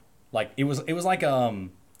caught. Like it was like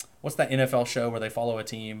what's that NFL show where they follow a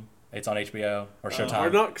team? It's on HBO or Showtime.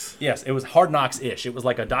 Hard Knocks? Yes, it was Hard Knocks-ish. It was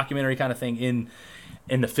like a documentary kind of thing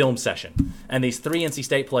in the film session. And these 3 NC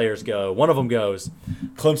State players go. One of them goes,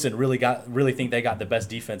 Clemson really think they got the best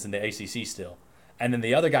defense in the ACC still. And then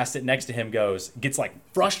the other guy sitting next to him gets like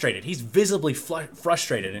frustrated. He's visibly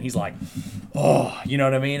frustrated, and he's like, oh, you know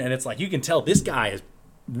what I mean? And it's like you can tell this guy is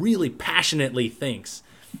really passionately thinks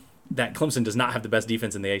that Clemson does not have the best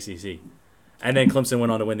defense in the ACC. And then Clemson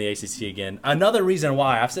went on to win the ACC again. Another reason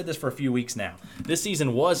why, I've said this for a few weeks now, this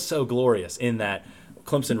season was so glorious in that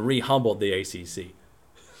Clemson re-humbled the ACC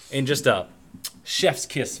in just a chef's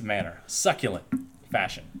kiss manner, succulent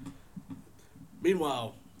fashion.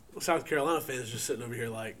 Meanwhile, South Carolina fans just sitting over here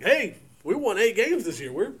like, hey, we won 8 games this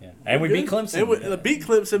year. And we beat Clemson. And we beat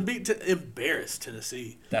Clemson, embarrassed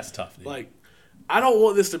Tennessee. That's tough, dude. Like, I don't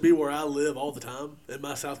want this to be where I live all the time in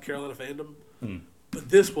my South Carolina fandom, but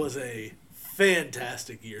this was a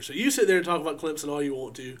fantastic year. So you sit there and talk about Clemson all you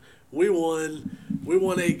want to. We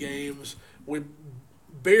won 8 games. We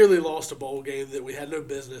barely lost a bowl game that we had no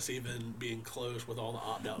business even being close with all the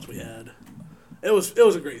opt-outs we had. It was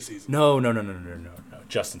a great season. No.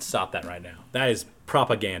 Justin, stop that right now. That is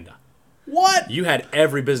propaganda. What? You had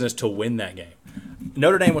every business to win that game.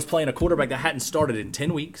 Notre Dame was playing a quarterback that hadn't started in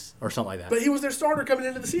 10 weeks or something like that. But he was their starter coming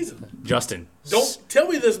into the season. Justin. Don't tell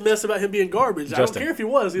me this mess about him being garbage. Justin, I don't care if he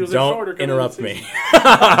was. He was their starter coming into the season. Don't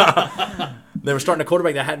interrupt me. They were starting a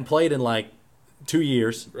quarterback that hadn't played in like 2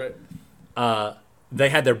 years. Right. They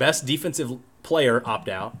had their best defensive player opt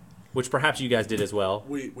out, which perhaps you guys did as well.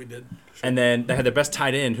 We did. Sure. And then they had their best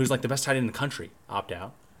tight end, who's like the best tight end in the country, opt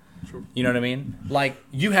out. Sure. You know what I mean? Like,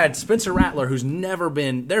 you had Spencer Rattler, there's never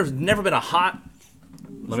been a hot,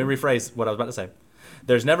 let me rephrase what I was about to say.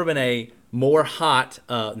 There's never been a more hot,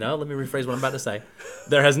 let me rephrase what I'm about to say.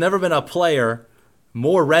 There has never been a player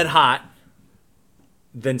more red hot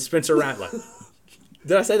than Spencer Rattler.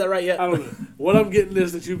 Did I say that right yet? I don't know. What I'm getting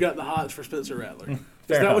is that you got the hots for Spencer Rattler. Is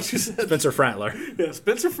that what you said? Spencer Frattler. Yeah,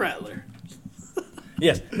 Spencer Frattler.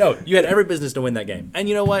 Yes. No, you had every business to win that game. And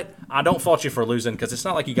you know what? I don't fault you for losing because it's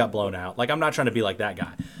not like you got blown out. Like, I'm not trying to be like that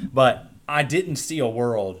guy. But I didn't see a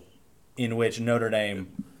world in which Notre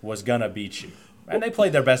Dame was going to beat you. And they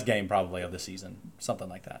played their best game probably of the season, something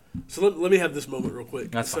like that. So let me have this moment real quick.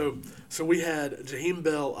 That's fine. So we had Jaheim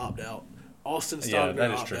Bell opt out. Austin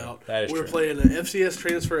Stogner opt out. That is we were true. playing an FCS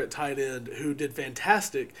transfer at tight end who did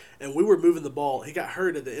fantastic, and we were moving the ball. He got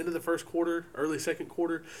hurt at the end of the first quarter, early second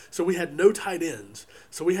quarter, so we had no tight ends.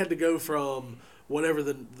 So we had to go from whatever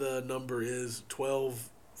the number is, 12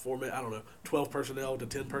 personnel to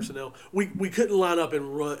 10 personnel. We couldn't line up in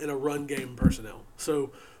a run game personnel.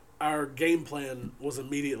 So our game plan was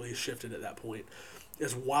immediately shifted at that point.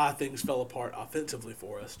 Is why things fell apart offensively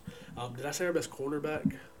for us. Did I say our best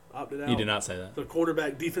cornerback opted out? You did not say that. The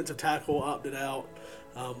quarterback, defensive tackle opted out.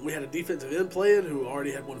 We had a defensive end playing who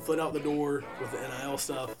already had one foot out the door with the NIL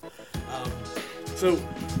stuff. So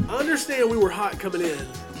I understand we were hot coming in.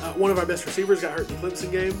 One of our best receivers got hurt in the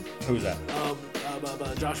Clemson game. Who was that?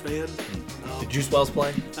 Josh Vann. Did Juice Wells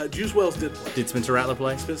play? Juice Wells did play. Did Spencer Rattler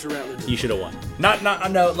play? Spencer Rattler did. You should have won.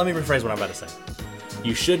 No, let me rephrase what I'm about to say.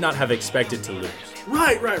 You should not have expected to lose.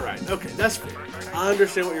 Right. Okay, that's fair. I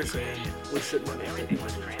understand what you're saying. We shouldn't have expected to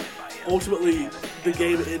lose. Ultimately, the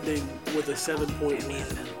game ending with a 7-point win,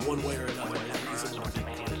 one way or another, is reasonable.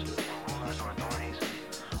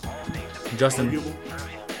 Justin, Arguable.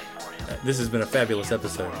 this has been a fabulous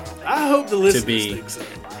episode. I hope the listeners be- think so.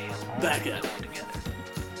 Back at it.